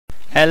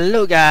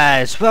Hello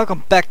guys,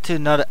 welcome back to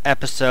another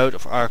episode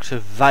of ARK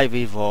Survive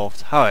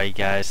Evolved. How are you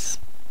guys?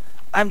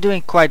 I'm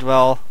doing quite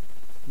well.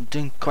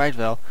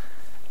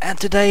 And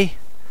today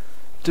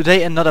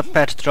another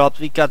pet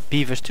dropped. We got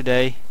beavers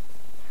today.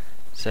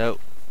 So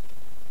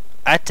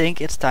I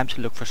think it's time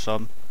to look for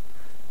some.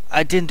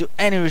 I didn't do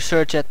any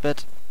research yet,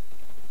 but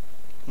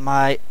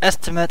my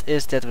estimate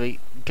is that we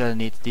gonna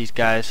need these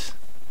guys.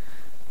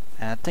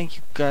 And I think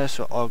you guys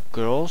are all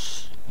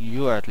girls.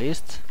 You are at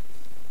least.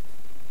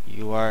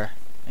 You are.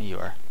 And you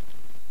are.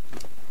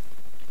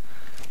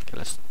 Okay,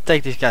 let's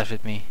take these guys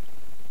with me.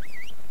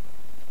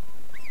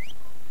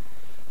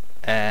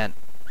 And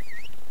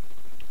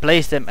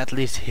place them at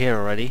least here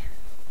already.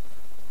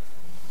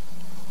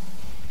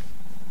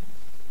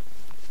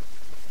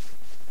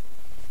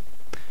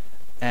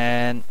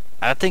 And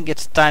I think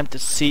it's time to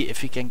see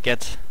if we can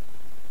get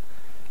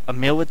a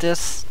meal with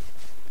this.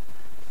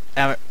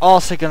 And we're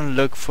also gonna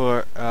look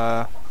for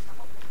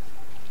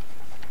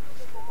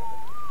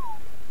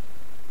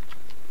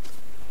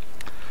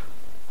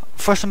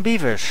some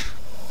beavers.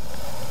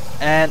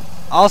 And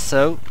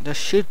also there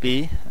should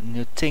be a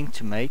new thing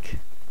to make.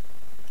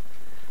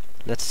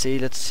 Let's see.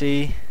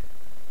 The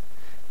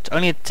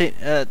only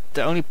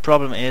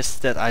problem is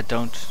that I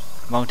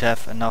won't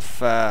have enough.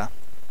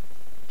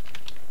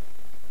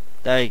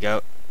 There you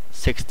go,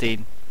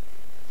 16.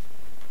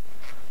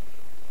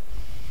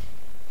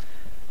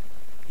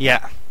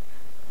 Yeah,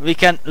 we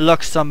can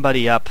lock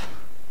somebody up.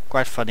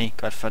 Quite funny.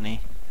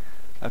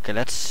 Okay,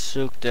 let's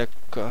zoek the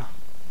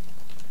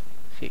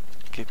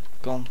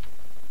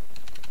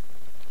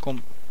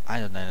I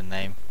don't know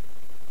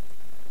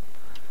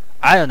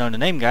the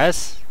name.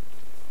 Guys.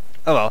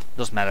 Oh well,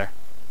 doesn't matter.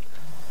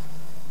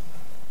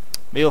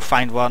 We'll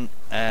find one,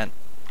 and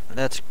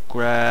let's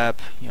grab.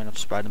 You're not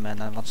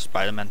Spider-Man. I want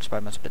Spider-Man.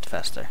 Spider-Man's a bit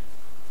faster.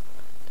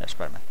 There's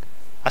Spider-Man.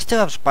 I still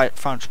have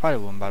found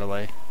Spider-Woman, by the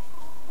way.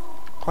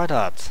 Quite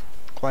odd.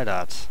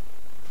 I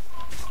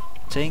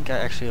think I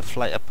actually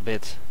fly up a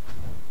bit.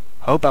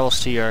 Hope I will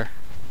see her.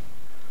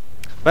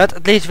 But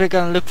at least we're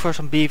gonna look for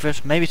some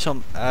beavers, maybe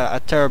some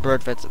a terror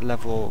bird with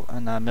level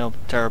and a male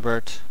terror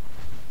bird.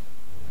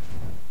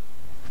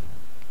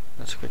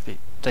 Let's quickly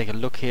take a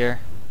look here.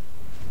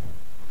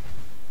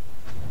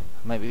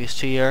 Maybe we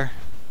see her,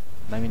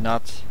 maybe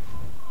not.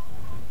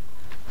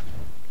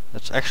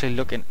 Let's actually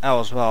look in L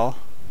as well.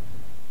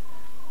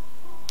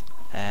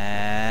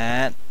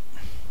 And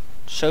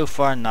so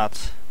far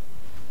not.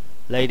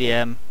 Lady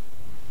M.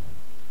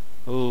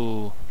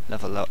 Ooh,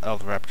 level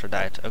elf raptor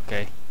died.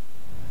 Okay.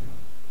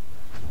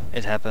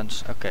 It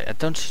happens. Okay, I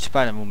don't see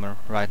Spider-Woman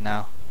right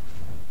now.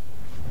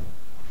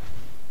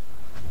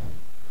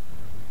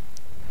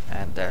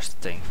 And there's the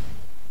thing.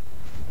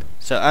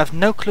 So I have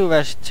no clue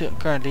where she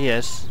currently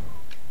is.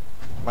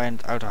 Why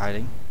isn't out of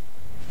hiding?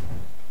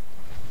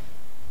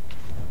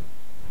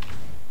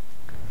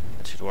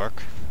 That should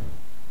work.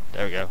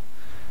 There we go.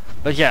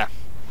 But yeah,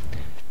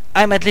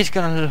 I'm at least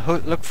gonna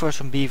look for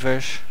some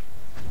beavers.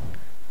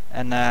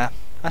 And I'll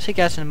see you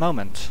guys in a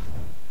moment.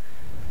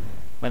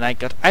 When I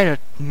got either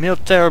male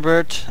terror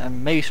bird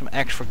and maybe some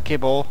eggs for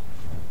kibble,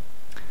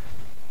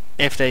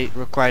 if they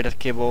require that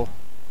kibble.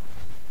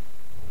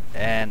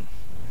 And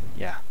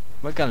yeah,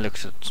 we're gonna look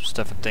at some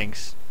stuff and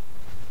things.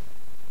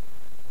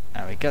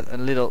 And we got a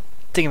little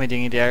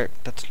thingy there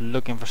that's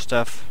looking for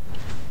stuff.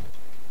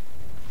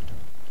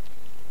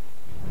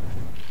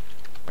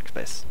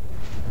 Backspace.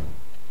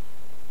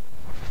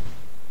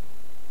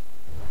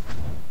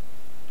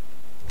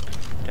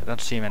 Okay,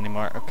 don't see him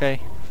anymore.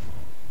 Okay.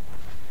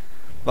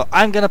 Well,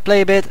 I'm gonna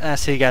play a bit and I'll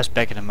see you guys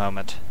back in a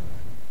moment.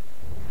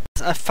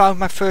 I found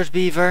my first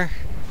beaver.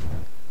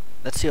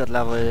 Let's see what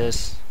level it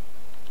is.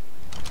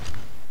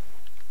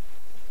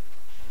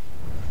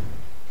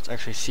 Let's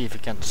actually see if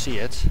we can see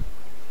it.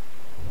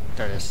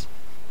 There it is.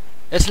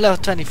 It's level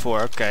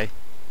 24, okay.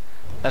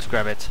 Let's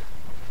grab it.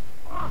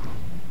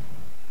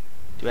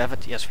 Do we have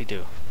it? Yes, we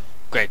do.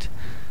 Great.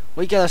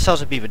 We got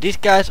ourselves a beaver. These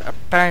guys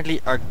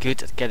apparently are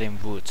good at getting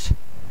wood.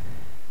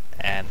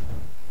 And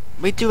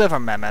we do have our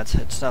mammoth.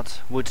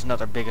 Wood's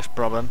not our biggest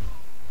problem.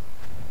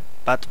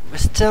 But we're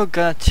still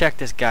gonna check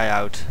this guy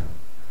out.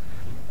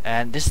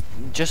 And this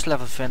just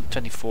level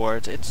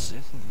 24. It's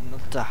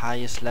not the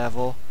highest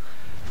level.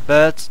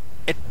 But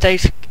it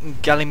takes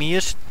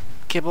Gallimius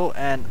kibble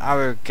and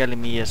our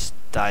Gallimius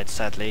died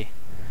sadly.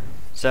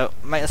 So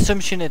my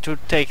assumption it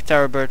would take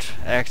Terrorbird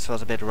X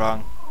was a bit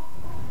wrong.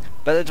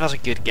 But it was a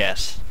good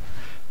guess.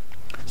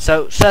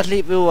 So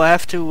sadly we will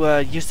have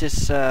to use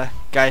this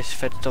guy's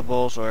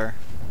vegetables or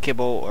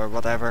kibble or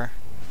whatever,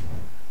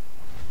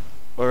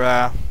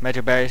 or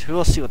major berries. We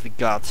will see what we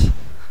got,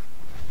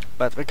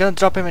 but we're gonna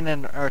drop him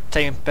in our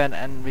tame pen,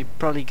 and we're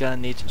probably gonna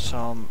need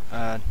some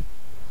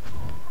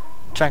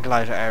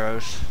tranquilizer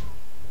arrows,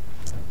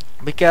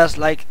 because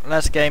like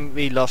last game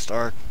we lost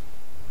all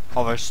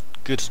our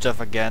good stuff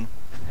again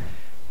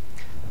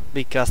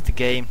because the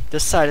game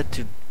decided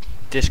to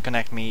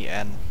disconnect me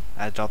and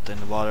I dropped in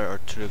the water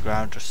or to the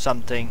ground or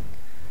something.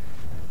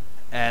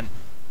 And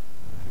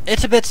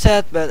it's a bit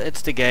sad, but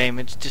it's the game.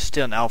 It's just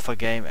still an alpha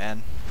game,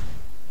 and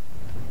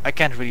I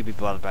can't really be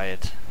bothered by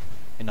it,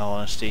 in all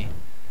honesty.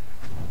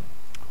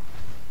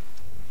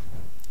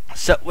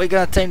 So we're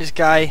gonna tame this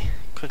guy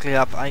quickly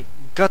up. I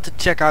got to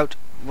check out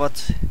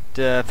what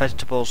the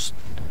vegetables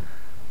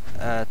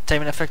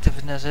taming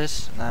effectiveness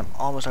is, and I'm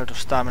almost out of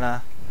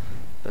stamina,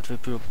 but we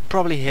will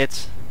probably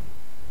hit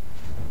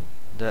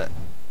the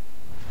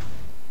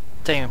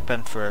taming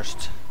pen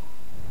first,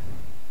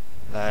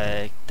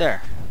 like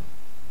there,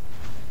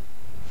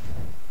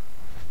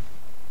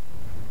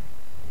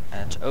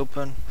 and it's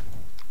open,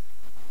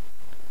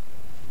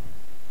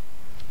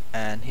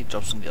 and he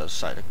drops on the other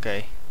side.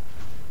 Okay,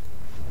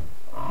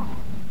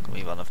 could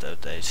be one of those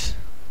days.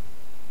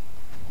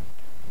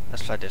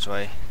 Let's fly this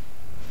way.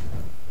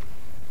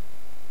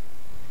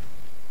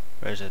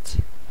 Where is it?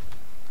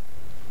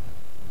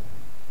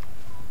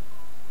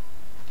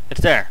 It's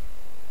there.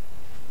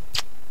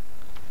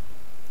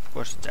 Of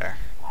course it's there.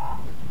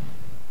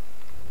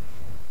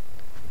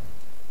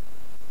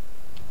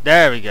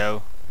 There we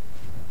go.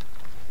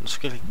 Let's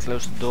quickly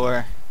close the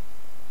door.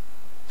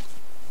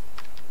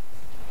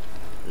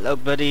 Hello,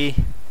 buddy.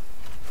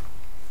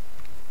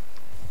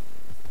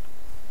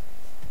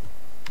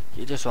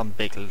 You're just one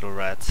big little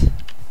rat.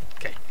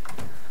 Okay.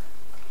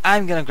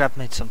 I'm gonna grab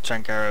me some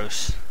trank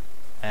arrows.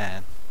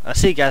 And I'll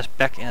see you guys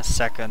back in a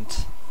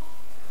second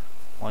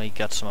when he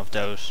got some of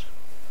those.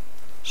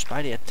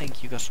 Spidey, I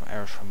think you got some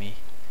arrows for me.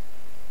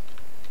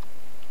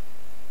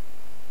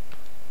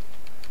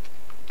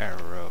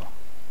 Arrow.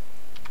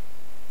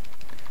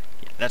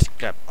 Yeah, let's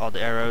grab all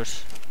the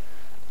arrows.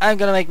 I'm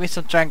gonna make me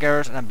some trank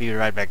arrows and I'll be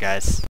right back,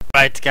 guys.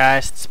 Right,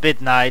 guys, it's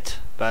midnight,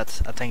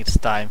 but I think it's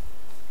time.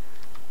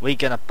 We're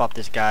gonna pop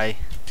this guy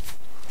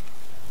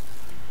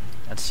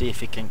and see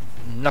if we can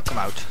knock him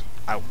out.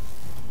 Ow.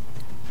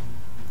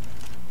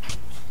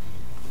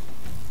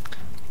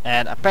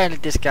 And apparently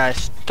this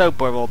guy's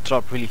stopper will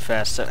drop really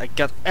fast, so I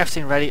got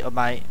everything ready on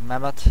my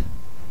mammoth.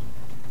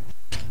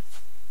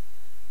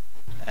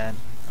 And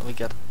we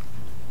got...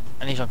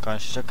 and he's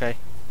unconscious, okay.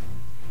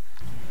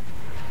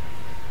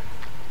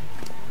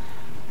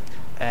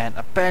 And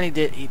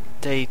apparently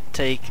they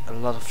take a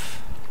lot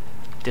of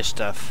this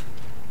stuff.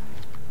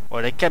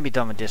 Or they can be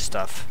done with this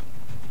stuff.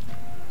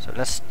 So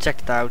let's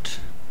check it out.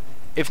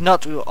 If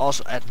not, we will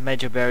also add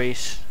major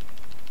berries.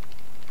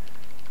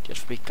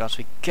 Just because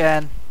we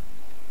can.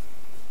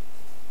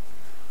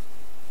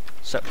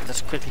 So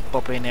let's quickly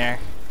pop in there.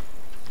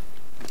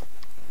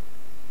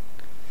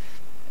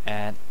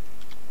 And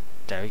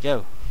there we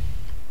go.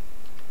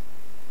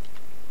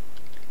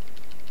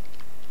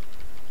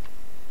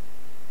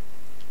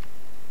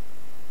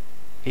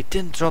 He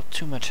didn't drop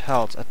too much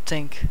health, I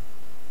think.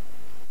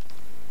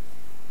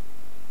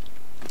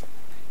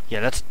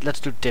 Yeah, let's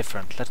do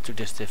different. Let's do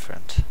this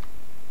different.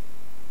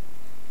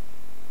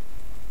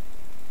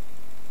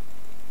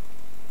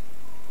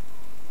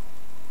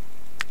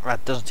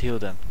 Right, doesn't heal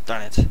them.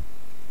 Darn it.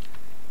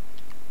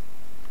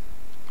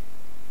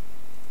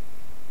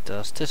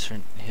 Does this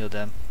heal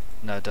them?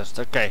 No, it doesn't.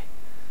 Okay.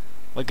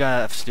 We're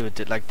gonna have to do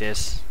it like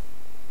this.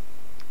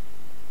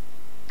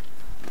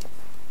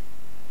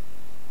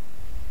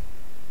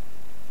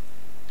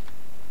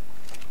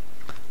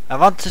 I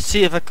want to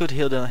see if I could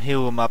heal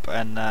him up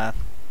and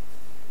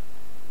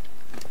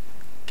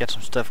get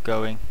some stuff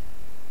going.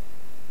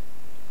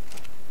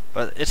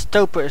 But its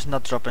stopper is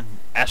not dropping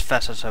as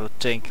fast as I would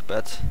think,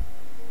 but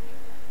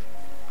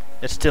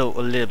it's still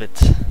a little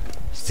bit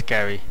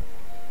scary.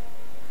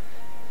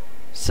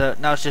 So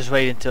now it's just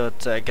wait until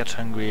it gets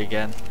hungry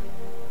again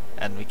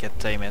and we can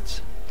tame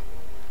it.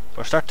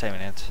 Or start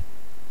taming it.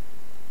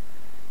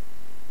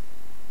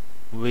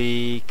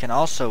 We can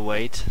also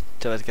wait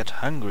till it gets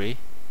hungry.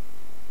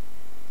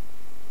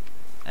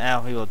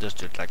 Now we will just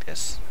do it like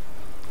this.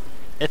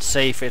 It's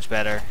safe, it's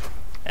better.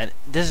 And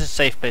this is a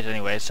safe place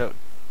anyway, so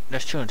there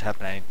shouldn't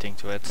happen anything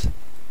to it.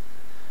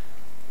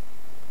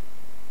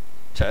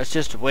 So let's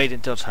just wait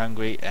until it's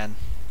hungry and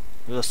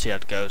we'll see how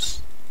it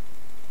goes.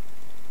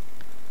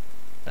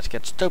 Let's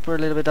get stopper a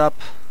little bit up.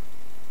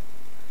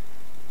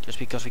 Just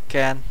because we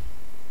can.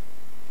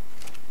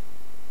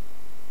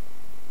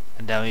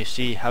 And then we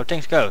see how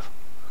things go.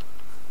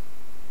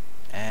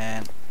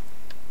 And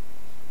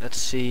let's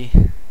see.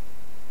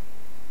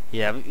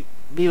 Yeah,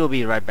 we will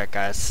be right back,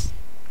 guys,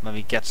 when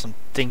we get some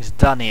things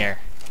done here.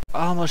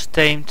 Almost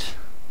tamed.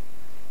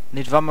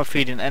 Need one more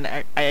feeding and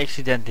I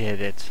accidentally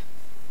hit it.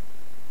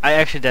 I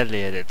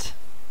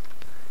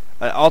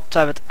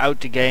alt-tab it out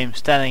the game,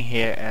 standing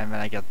here, and when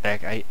I get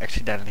back I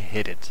accidentally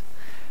hit it.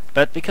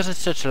 But because it's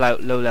such a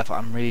low level,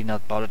 I'm really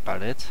not bothered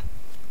about it.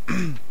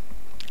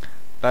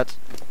 But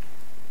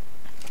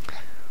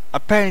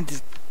apparently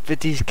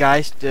with these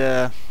guys,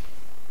 the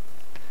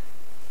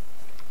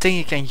thing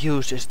you can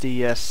use is the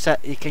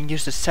you can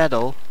use the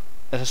saddle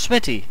as a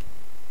smithy.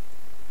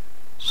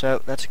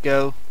 So let's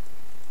go.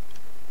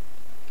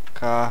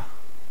 Car.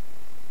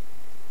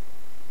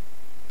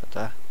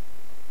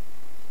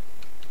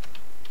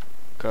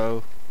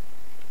 Go.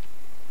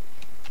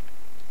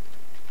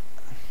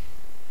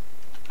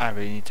 I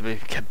really need to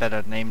get better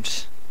at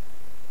names.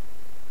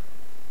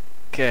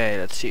 Okay,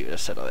 let's see where the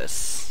saddle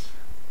is.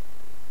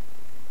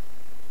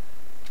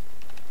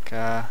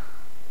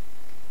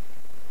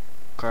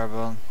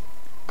 Carbon.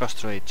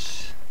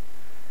 Castoroides.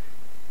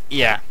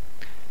 Yeah.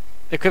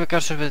 Equip a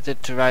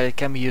Castoroid to ride it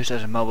can be used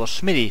as a mobile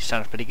smithy.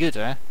 Sounds pretty good,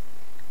 huh?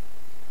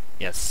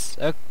 Yes.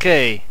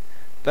 Okay.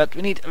 But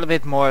we need a little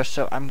bit more,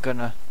 so I'm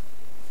gonna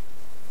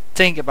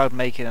think about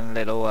making a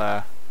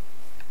little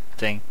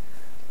thing.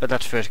 But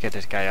let's first get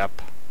this guy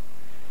up.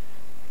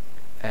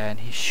 And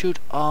he should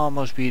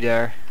almost be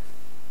there.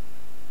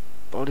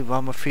 Only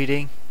one more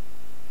feeding.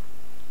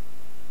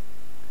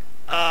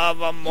 Ah,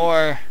 one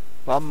more.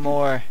 One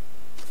more.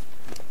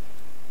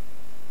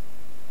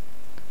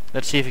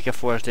 Let's see if we can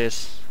force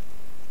this.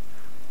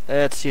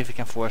 Let's see if we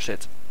can force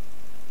it.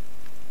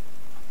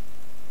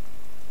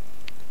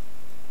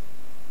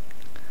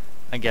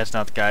 I guess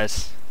not,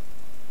 guys.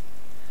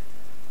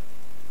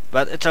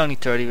 But it's only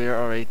 30, we're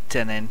already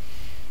 10 in.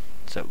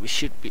 So we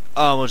should be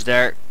almost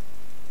there.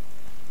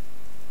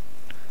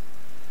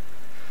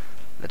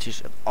 Let's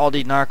use all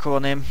the narco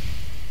on him.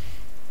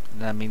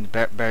 I mean,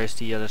 berries,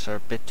 the others are a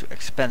bit too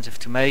expensive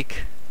to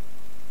make.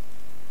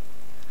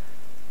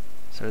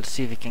 So let's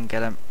see if we can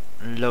get him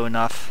low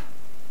enough.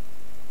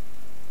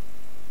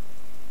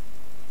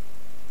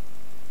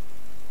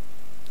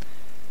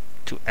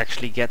 To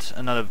actually get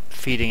another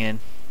feeding in.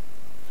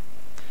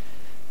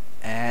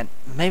 And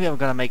maybe I'm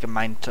gonna make a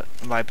mind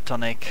wipe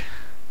tonic.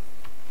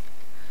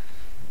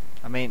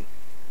 I mean,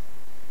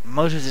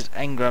 most of these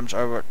engrams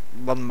are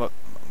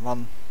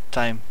one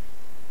time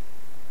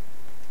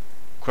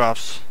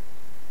crafts.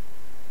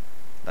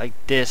 Like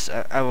this,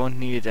 I won't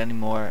need it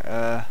anymore.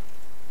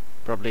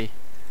 Probably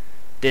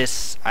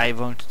this, I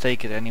won't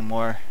take it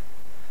anymore.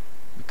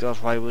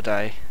 Because why would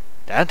I?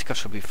 The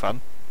handcuffs would be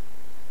fun.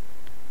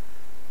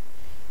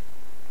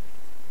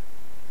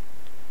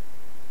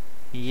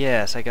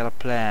 Yes, I got a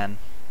plan.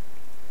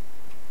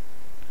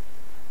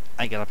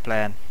 I got a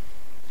plan.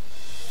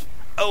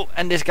 Oh,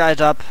 and this guy's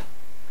up.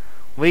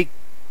 We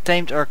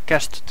tamed our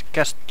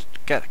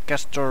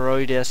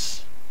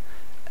Castoroides,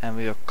 and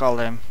we will call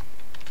him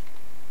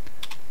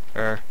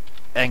our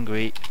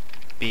angry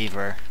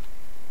beaver.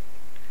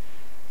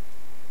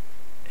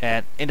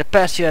 And in the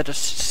past you had a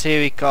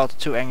series called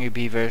Two Angry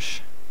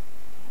Beavers,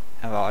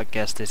 and well, I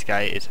guess this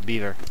guy is a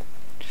beaver.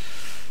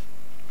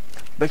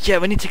 But yeah,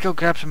 we need to go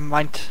grab some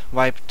mind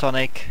wipe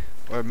tonic,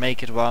 or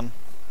make it one.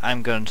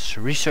 I'm going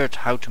to research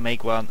how to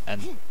make one,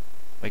 and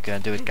we're gonna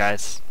do it,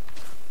 guys.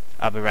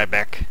 I'll be right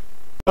back.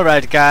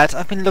 Alright guys,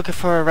 I've been looking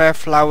for rare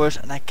flowers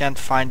and I can't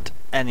find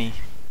any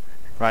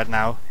right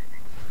now.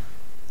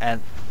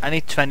 And I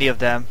need 20 of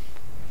them.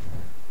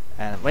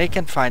 And when you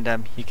can find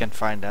them, you can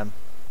find them.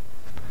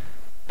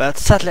 But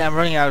sadly I'm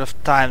running out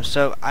of time,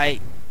 so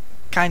I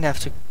kinda have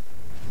to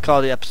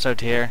call the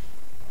episode here.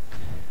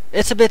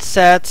 It's a bit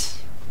sad,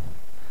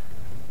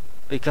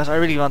 because I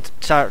really want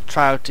to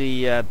try out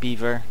the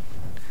beaver.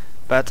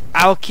 But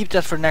I'll keep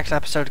that for next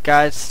episode,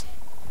 guys.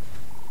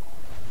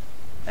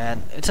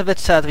 And it's a bit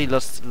sad we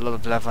lost a lot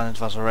of level and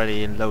it was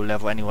already low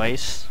level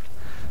anyways.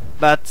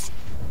 But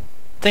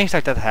things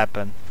like that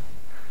happen.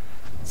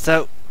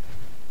 So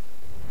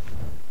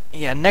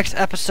yeah, next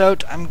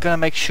episode I'm gonna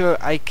make sure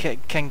I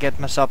can get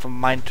myself a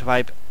mind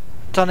wipe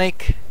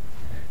tonic.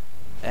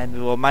 And we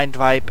will mind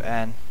wipe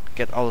and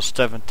get all the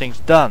stuff and things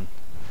done.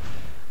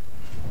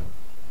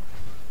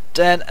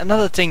 Then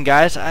another thing,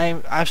 guys,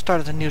 I've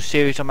started a new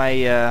series on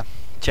my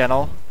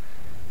channel.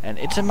 And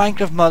it's a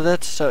Minecraft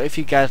modded, so if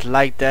you guys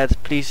like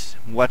that, please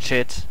watch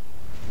it.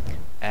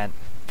 And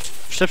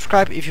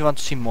subscribe if you want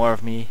to see more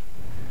of me.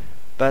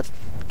 But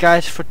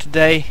guys, for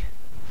today,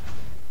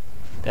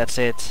 that's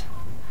it.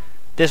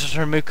 This was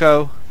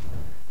Remuko.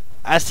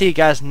 I'll see you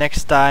guys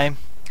next time.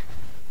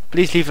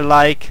 Please leave a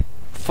like,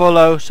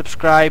 follow,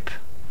 subscribe.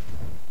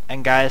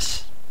 And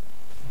guys,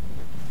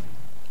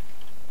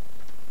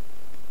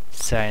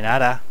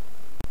 sayonara.